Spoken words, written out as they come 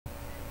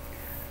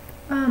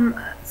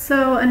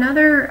So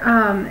another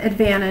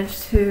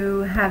advantage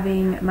to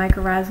having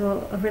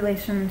mycorrhizal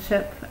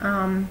relationship,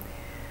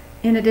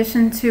 in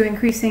addition to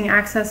increasing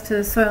access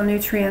to soil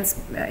nutrients,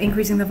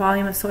 increasing the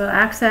volume of soil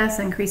access,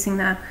 increasing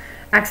the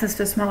access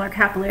to smaller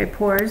capillary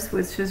pores,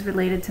 which is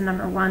related to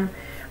number one,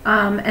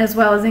 as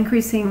well as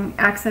increasing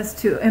access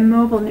to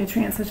immobile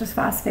nutrients such as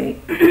phosphate.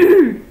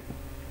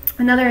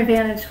 Another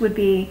advantage would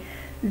be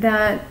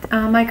that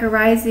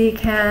mycorrhizae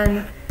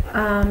can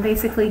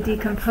basically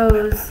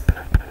decompose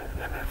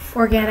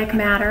organic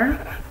matter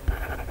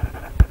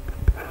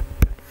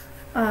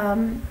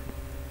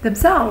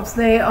themselves.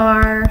 They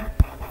are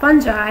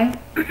fungi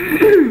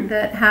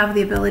that have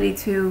the ability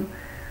to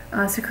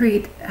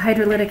secrete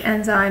hydrolytic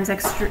enzymes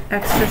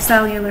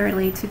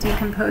extracellularly to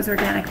decompose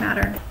organic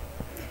matter,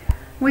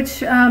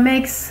 which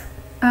makes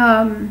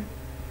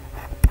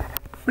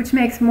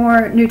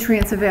more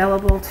nutrients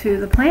available to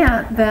the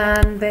plant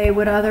than they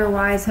would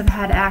otherwise have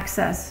had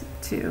access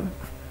to.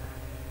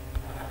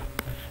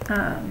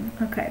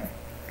 Okay,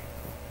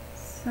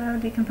 so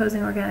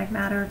decomposing organic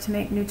matter to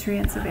make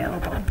nutrients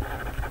available.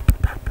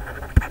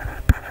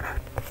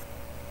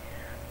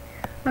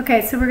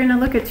 Okay, so we're going to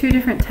look at two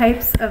different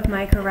types of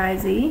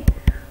mycorrhizae.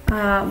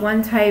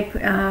 One type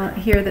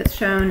here that's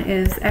shown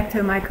is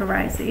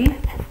ectomycorrhizae,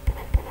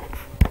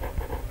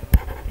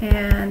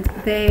 and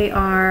they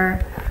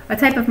are a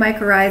type of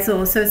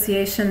mycorrhizal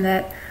association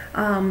that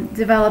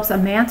develops a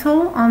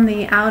mantle on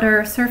the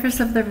outer surface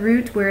of the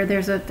root where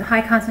there's a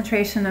high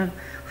concentration of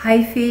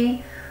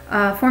hyphae,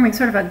 forming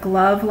sort of a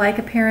glove-like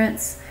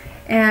appearance,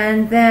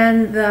 and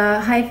then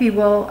the hyphae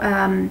will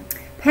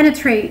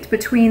penetrate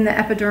between the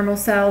epidermal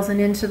cells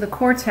and into the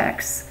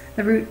cortex,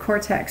 the root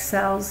cortex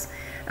cells.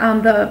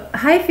 The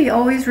hyphae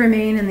always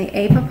remain in the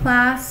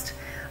apoplast,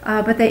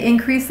 but they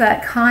increase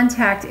that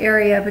contact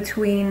area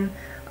between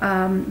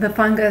the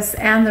fungus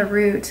and the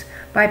root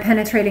by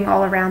penetrating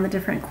all around the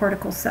different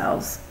cortical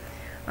cells.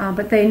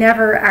 But they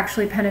never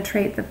actually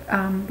penetrate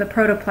the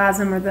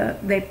protoplasm, or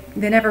they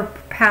never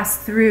pass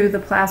through the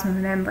plasma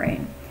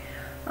membrane.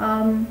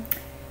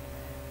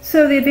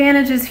 So the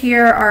advantages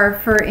here are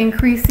for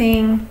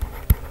increasing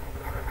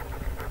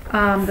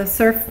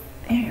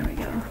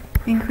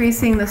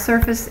increasing the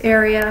surface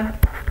area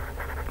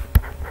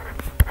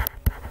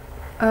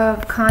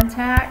of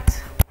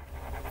contact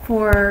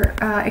for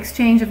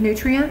exchange of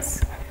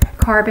nutrients,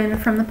 carbon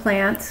from the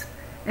plant,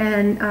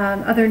 and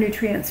other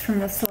nutrients from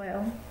the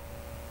soil.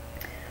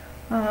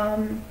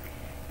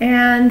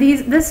 And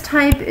this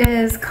type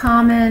is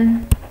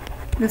common,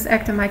 this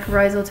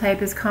ectomycorrhizal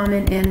type is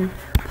common in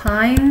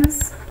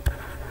pines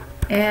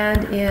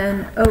and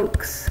in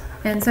oaks.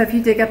 And so if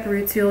you dig up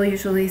roots, you'll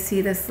usually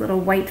see this little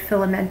white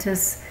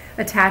filamentous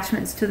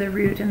attachments to the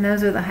root, and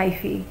those are the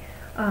hyphae.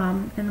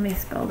 And let me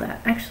spell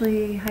that.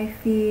 Actually,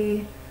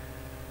 hyphae,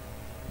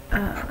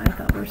 I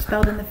thought were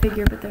spelled in the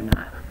figure, but they're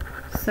not.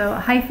 So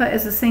hypha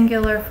is a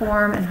singular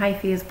form and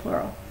hyphae is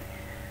plural.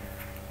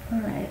 All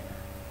right.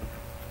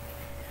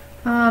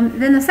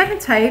 Then the second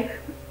type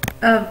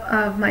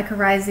of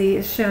mycorrhizae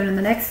is shown in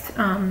the next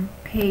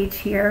page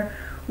here,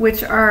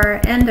 which are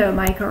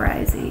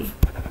endomycorrhizae,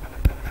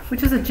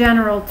 which is a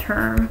general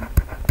term,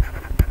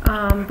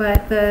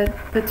 but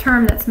the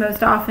term that's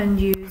most often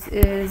used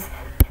is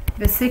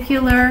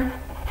vesicular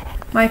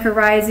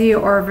mycorrhizae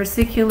or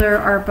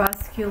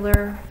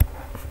vesicular-arbuscular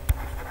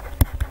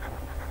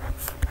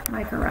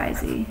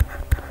mycorrhizae.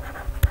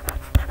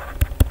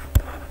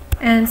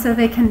 And so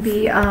they can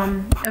be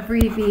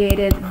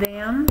abbreviated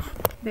VAM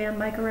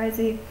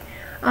mycorrhizae.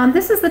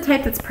 This is the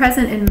type that's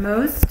present in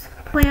most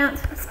plant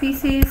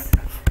species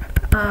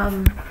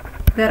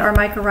that are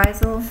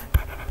mycorrhizal,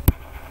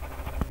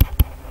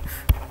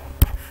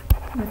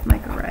 with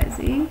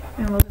mycorrhizae,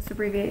 and we'll just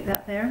abbreviate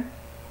that there.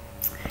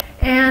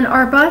 And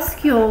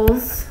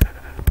arbuscules,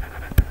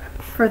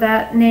 for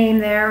that name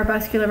there,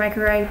 arbuscular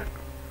mycorrhizae,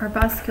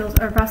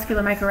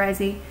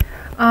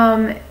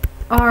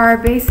 are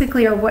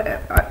basically,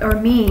 or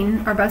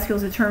mean,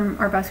 arbuscules, the term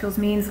arbuscules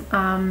means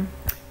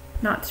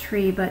not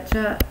tree, but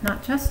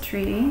not just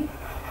tree,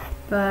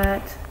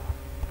 but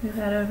move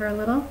that over a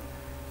little,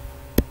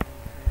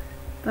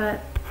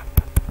 but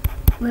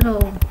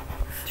little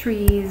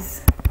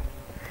trees.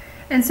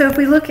 And so if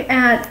we look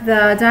at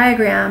the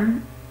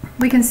diagram,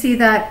 we can see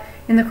that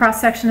in the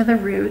cross section of the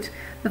root,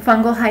 the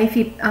fungal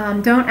hyphae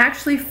don't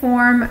actually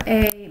form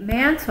a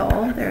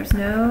mantle. There's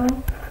no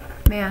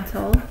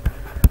mantle,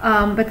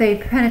 but they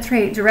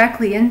penetrate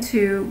directly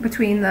into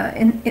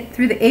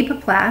through the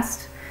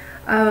apoplast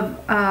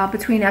of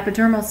between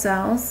epidermal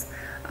cells.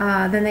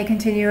 Then they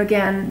continue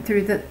again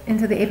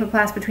into the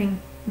apoplast between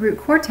root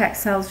cortex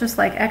cells, just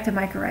like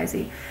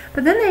ectomycorrhizae.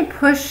 But then they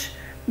push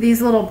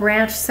these little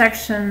branch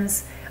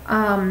sections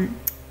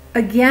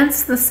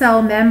against the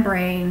cell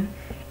membrane,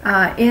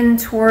 in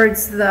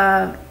towards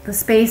the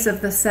space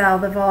of the cell,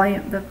 the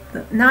volume,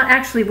 not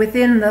actually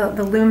within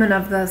the lumen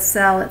of the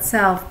cell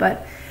itself,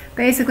 but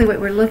basically what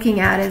we're looking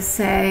at is,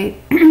 say,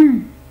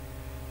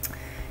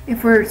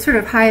 if we're sort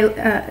of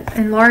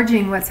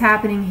enlarging what's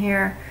happening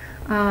here,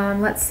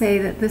 let's say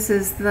that this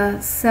is the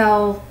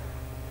cell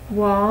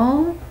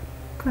wall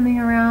coming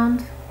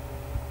around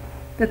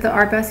that the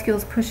arbuscule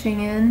is pushing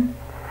in.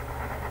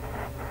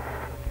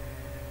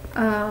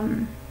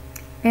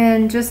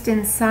 And just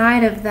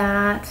inside of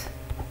that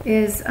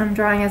is, I'm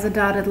drawing as a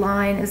dotted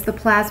line, is the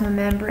plasma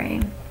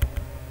membrane.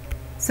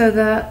 So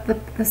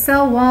the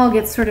cell wall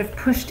gets sort of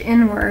pushed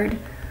inward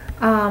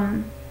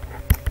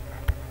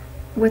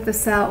with the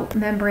cell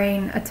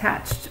membrane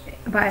attached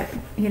by,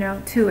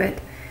 to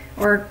it,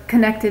 or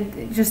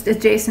connected just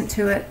adjacent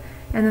to it,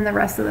 and then the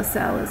rest of the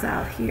cell is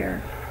out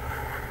here.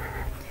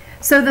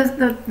 So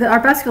the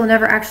arbuscule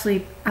never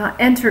actually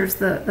enters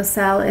the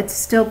cell. It's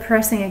still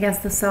pressing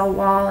against the cell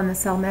wall and the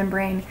cell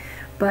membrane,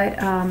 but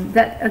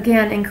that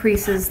again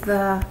increases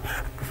the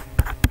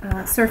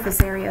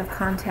surface area of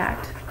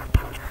contact.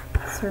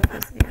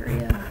 Surface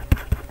area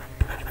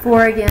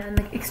for, again,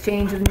 the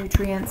exchange of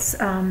nutrients,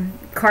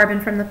 carbon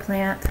from the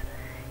plant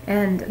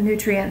and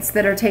nutrients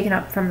that are taken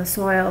up from the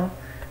soil,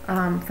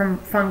 from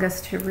fungus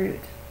to root.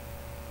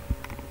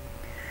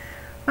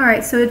 All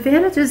right, so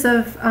advantages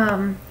of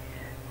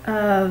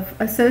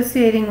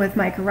associating with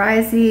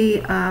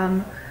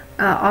mycorrhizae,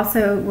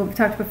 also what we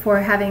talked before,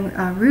 having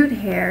root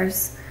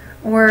hairs,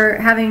 or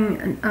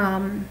having,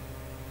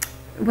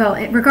 well,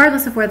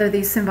 regardless of whether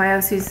these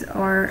symbioses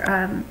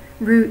or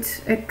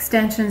root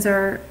extensions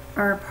are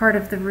part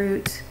of the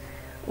root,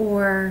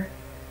 or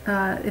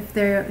if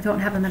they don't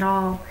have them at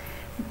all,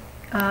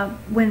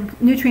 when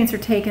nutrients are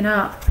taken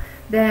up,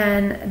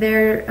 then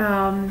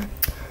the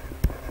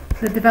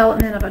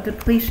development of a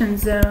depletion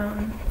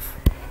zone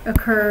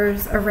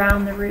occurs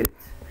around the root.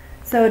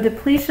 So a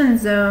depletion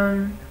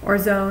zone, or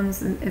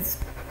zones, it's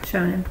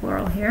shown in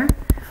plural here,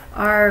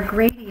 are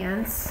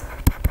gradients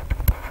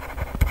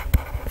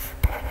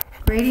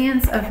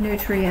of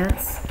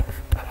nutrients,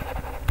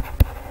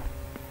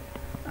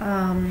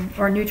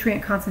 or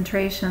nutrient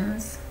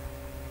concentrations.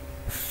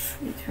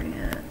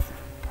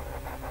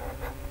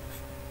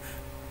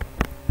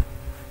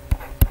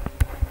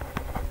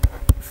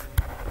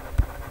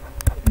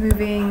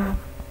 Moving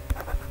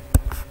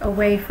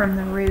away from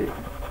the root.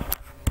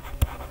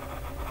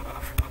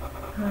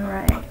 All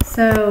right,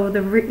 so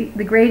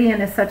the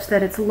gradient is such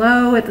that it's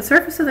low at the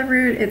surface of the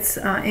root, it's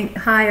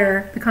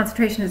higher, the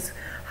concentration is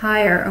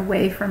higher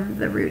away from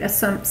the root,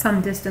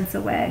 some distance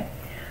away.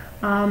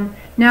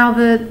 Now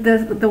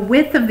the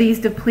width of these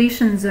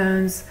depletion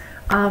zones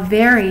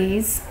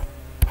varies.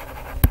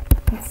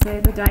 Let's say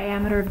the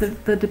diameter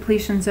of the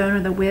depletion zone, or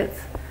the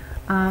width,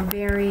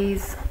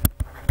 varies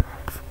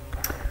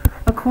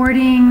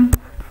according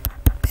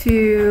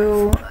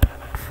to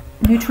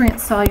nutrient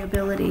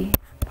solubility.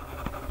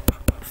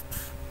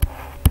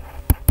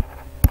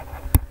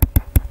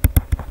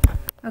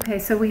 Okay,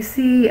 so we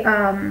see,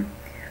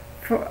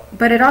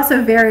 but it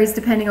also varies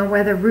depending on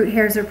whether root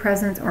hairs are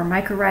present or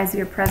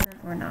mycorrhizae are present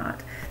or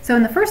not. So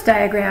in the first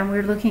diagram,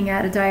 we're looking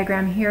at a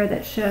diagram here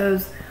that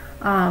shows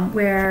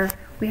where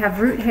we have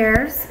root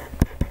hairs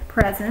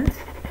present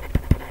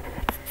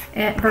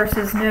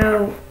versus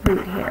no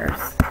root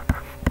hairs.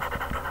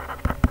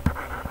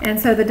 And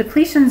so the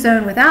depletion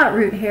zone without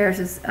root hairs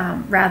is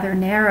rather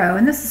narrow,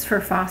 and this is for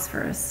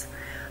phosphorus.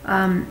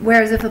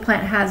 Whereas if the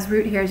plant has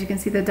root hairs, you can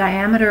see the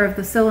diameter of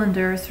the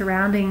cylinder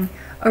surrounding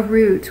a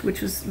root,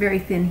 which was very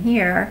thin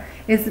here,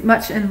 is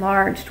much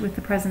enlarged with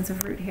the presence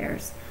of root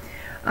hairs.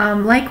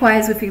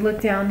 Likewise, if you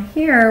look down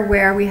here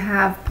where we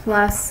have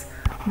plus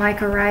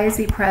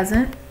mycorrhizae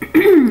present,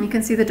 you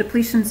can see the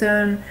depletion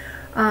zone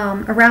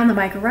around the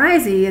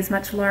mycorrhizae is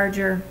much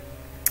larger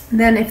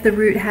than if the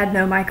root had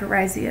no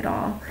mycorrhizae at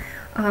all.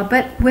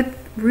 But with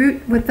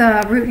root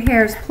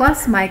hairs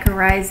plus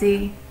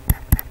mycorrhizae,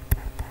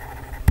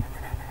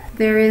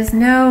 there is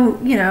no,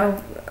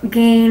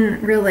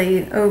 gain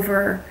really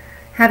over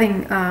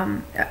having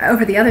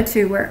over the other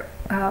two where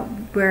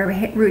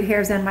root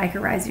hairs and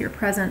mycorrhizae are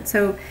present.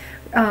 So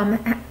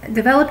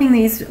developing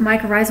these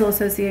mycorrhizal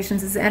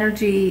associations is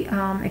energy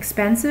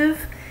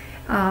expensive,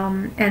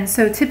 and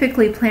so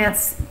typically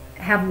plants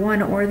have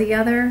one or the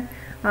other.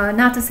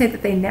 Not to say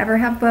that they never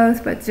have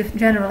both, but just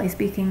generally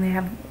speaking, they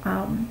have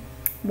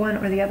one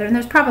or the other. And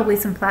there's probably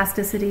some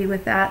plasticity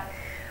with that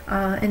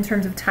in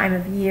terms of time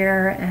of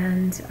year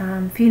and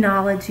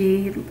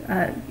phenology,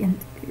 in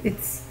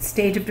its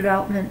stage of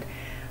development,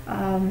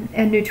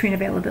 and nutrient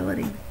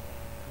availability.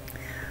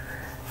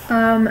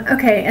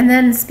 Okay, and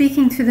then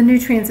speaking to the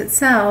nutrients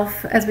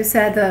itself, as we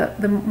said,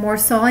 the more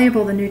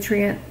soluble the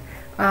nutrient,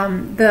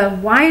 the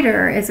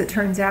wider, as it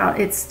turns out,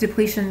 its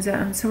depletion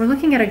zone. So we're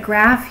looking at a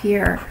graph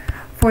here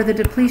for the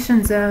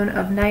depletion zone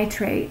of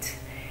nitrate.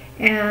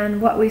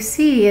 And what we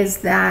see is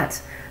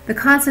that the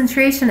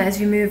concentration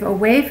as you move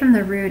away from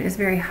the root is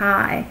very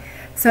high.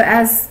 So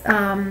as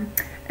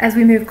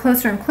we move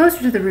closer and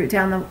closer to the root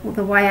down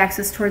the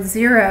y-axis towards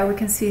 0, we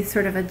can see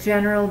sort of a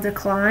general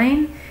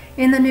decline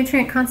in the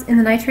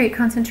nitrate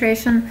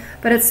concentration.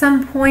 But at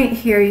some point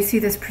here, you see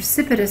this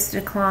precipitous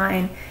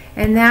decline,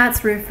 and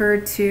that's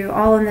referred to,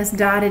 all in this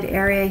dotted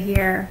area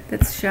here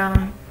that's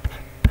shown,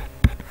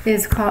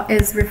 is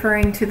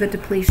referring to the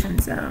depletion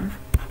zone.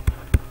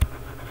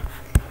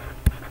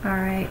 All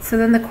right, so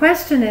then the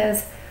question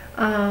is,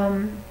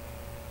 How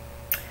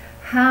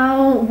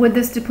would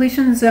this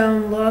depletion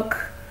zone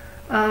look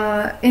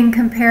in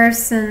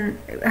comparison?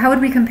 How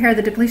would we compare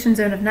the depletion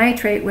zone of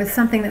nitrate with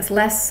something that's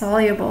less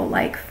soluble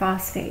like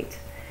phosphate?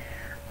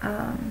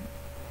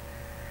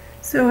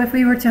 So if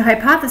we were to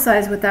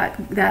hypothesize what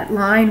that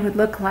line would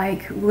look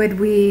like, would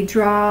we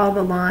draw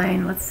the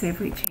line? Let's see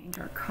if we change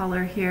our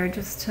color here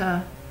just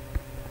to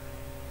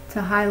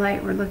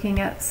highlight. We're looking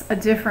at a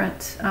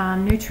different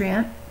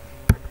nutrient.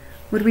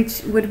 Would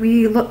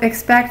we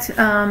expect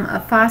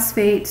a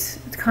phosphate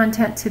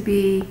content to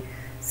be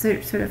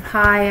sort of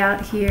high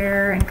out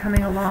here and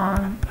coming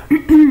along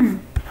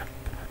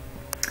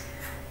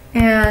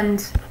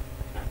and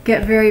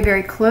get very,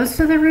 very close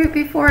to the root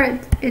before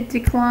it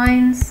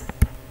declines?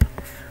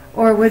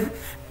 Or would,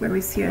 where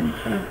we see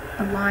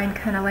a line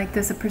kind of like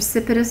this, a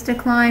precipitous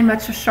decline,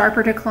 much a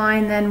sharper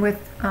decline than with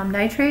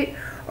nitrate?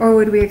 Or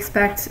would we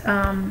expect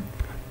a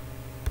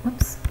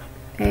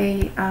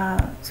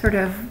sort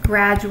of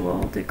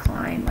gradual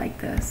decline like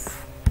this,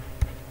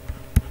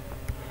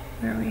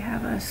 where we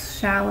have a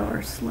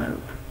shallower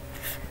slope?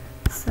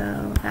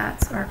 So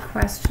that's our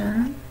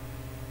question.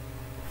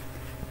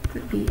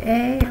 Would it be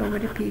A or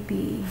would it be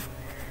B?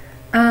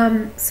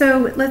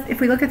 So if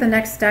we look at the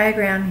next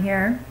diagram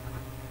here,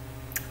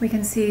 we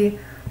can see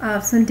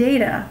some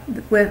data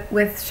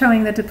with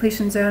showing the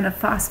depletion zone of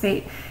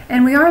phosphate.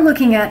 And we are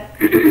looking at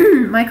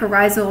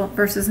mycorrhizal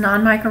versus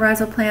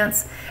non-mycorrhizal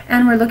plants,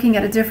 and we're looking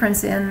at a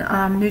difference in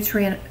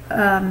nutrient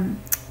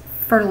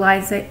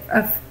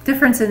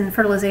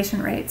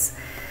fertilization rates.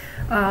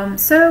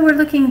 So we're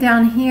looking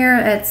down here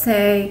at,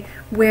 say,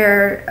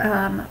 where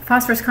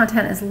phosphorus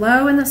content is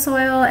low in the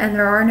soil and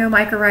there are no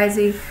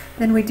mycorrhizae.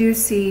 Then we do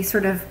see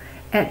sort of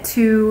at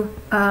 2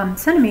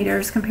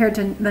 centimeters compared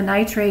to the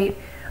nitrate,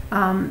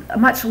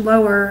 much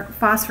lower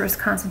phosphorus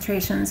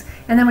concentrations,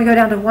 and then we go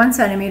down to 1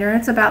 centimeter and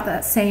it's about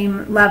that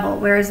same level,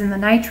 whereas in the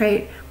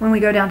nitrate, when we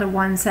go down to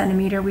 1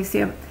 centimeter, we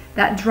see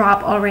that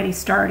drop already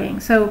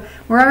starting. So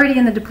we're already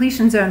in the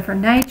depletion zone for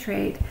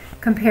nitrate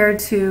compared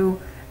to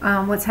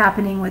what's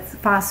happening with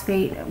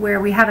phosphate, where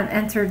we haven't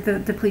entered the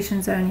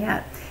depletion zone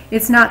yet.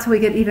 It's not till we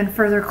get even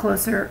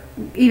closer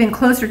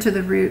to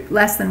the root,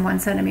 less than 1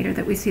 centimeter,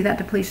 that we see that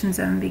depletion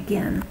zone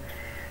begin.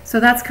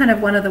 So that's kind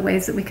of one of the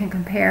ways that we can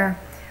compare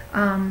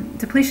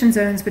depletion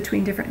zones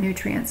between different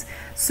nutrients.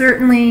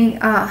 Certainly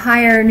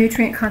higher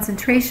nutrient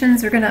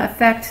concentrations are going to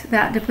affect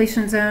that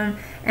depletion zone,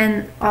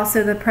 and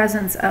also the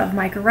presence of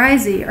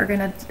mycorrhizae are going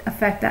to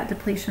affect that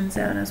depletion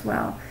zone as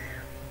well.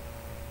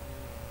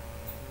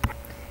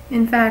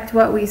 In fact,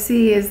 what we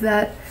see is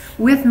that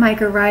with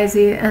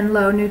mycorrhizae and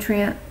low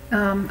nutrient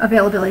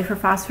availability for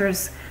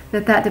phosphorus,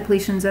 that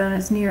depletion zone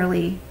is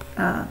nearly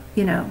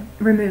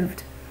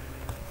removed.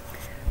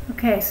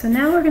 Okay, so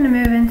now we're going to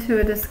move into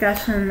a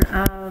discussion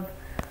of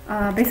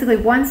basically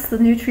once the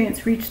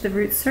nutrients reach the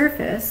root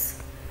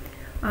surface,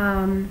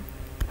 once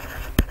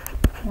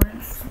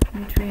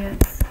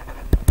nutrients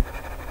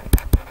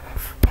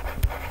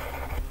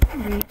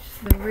reach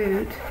the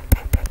root,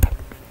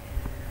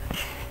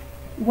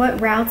 what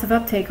routes of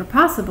uptake are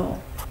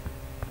possible?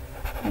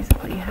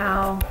 Basically,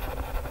 how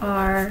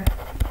are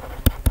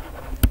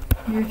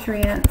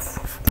nutrients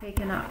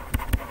taken up?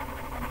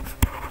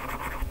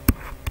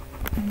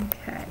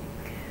 Okay.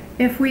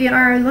 If we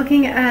are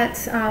looking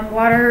at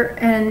water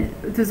and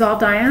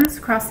dissolved ions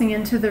crossing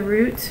into the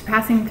root,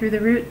 passing through the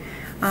root,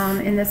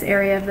 in this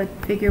area of the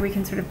figure, we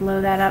can sort of blow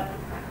that up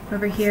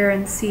over here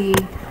and see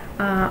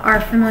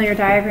our familiar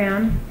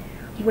diagram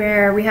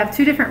where we have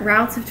 2 different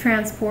routes of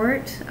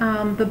transport.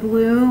 The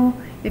blue,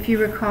 if you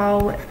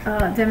recall,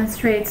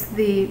 demonstrates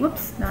the,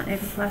 not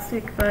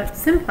apoplastic, but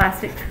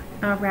symplastic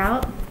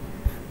route.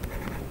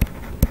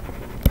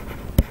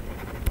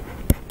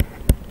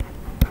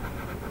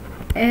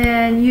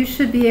 And you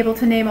should be able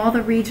to name all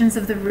the regions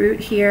of the root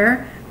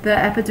here: the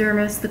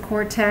epidermis, the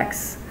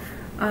cortex,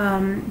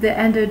 the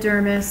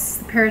endodermis,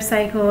 the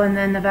pericycle, and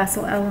then the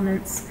vessel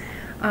elements.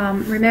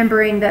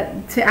 Remembering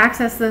that to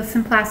access the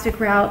symplastic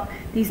route,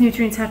 these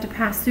nutrients have to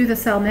pass through the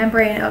cell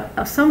membrane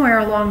somewhere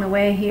along the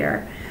way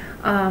here.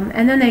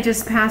 And then they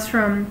just pass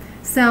from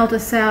cell to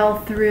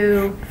cell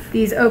through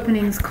these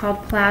openings called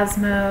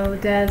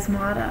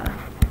plasmodesmata.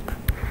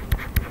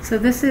 So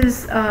this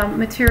is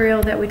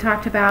material that we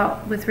talked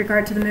about with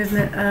regard to the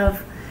movement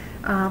of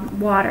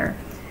water.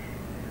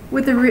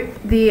 With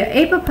the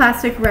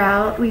apoplastic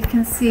route, we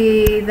can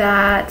see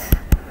that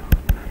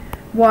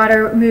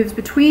water moves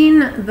between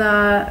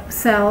the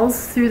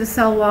cells through the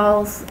cell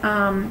walls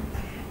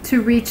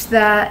to reach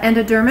the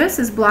endodermis,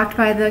 is blocked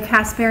by the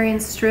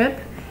Casparian strip,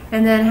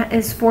 and then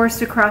is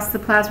forced across the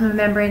plasma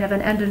membrane of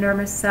an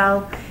endodermis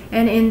cell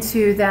and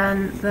into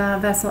then the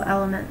vessel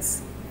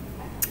elements.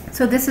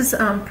 So this is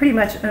pretty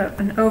much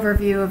an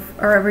overview of,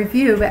 or a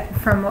review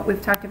from what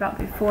we've talked about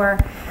before.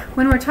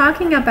 When we're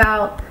talking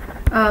about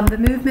the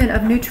movement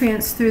of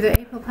nutrients through the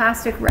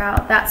apoplastic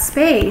route, that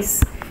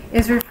space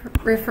is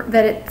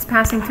that it's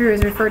passing through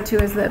is referred to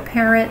as the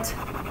apparent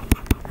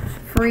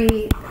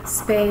free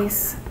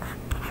space,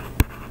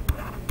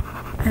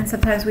 and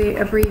sometimes we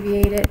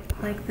abbreviate it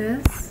like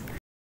this.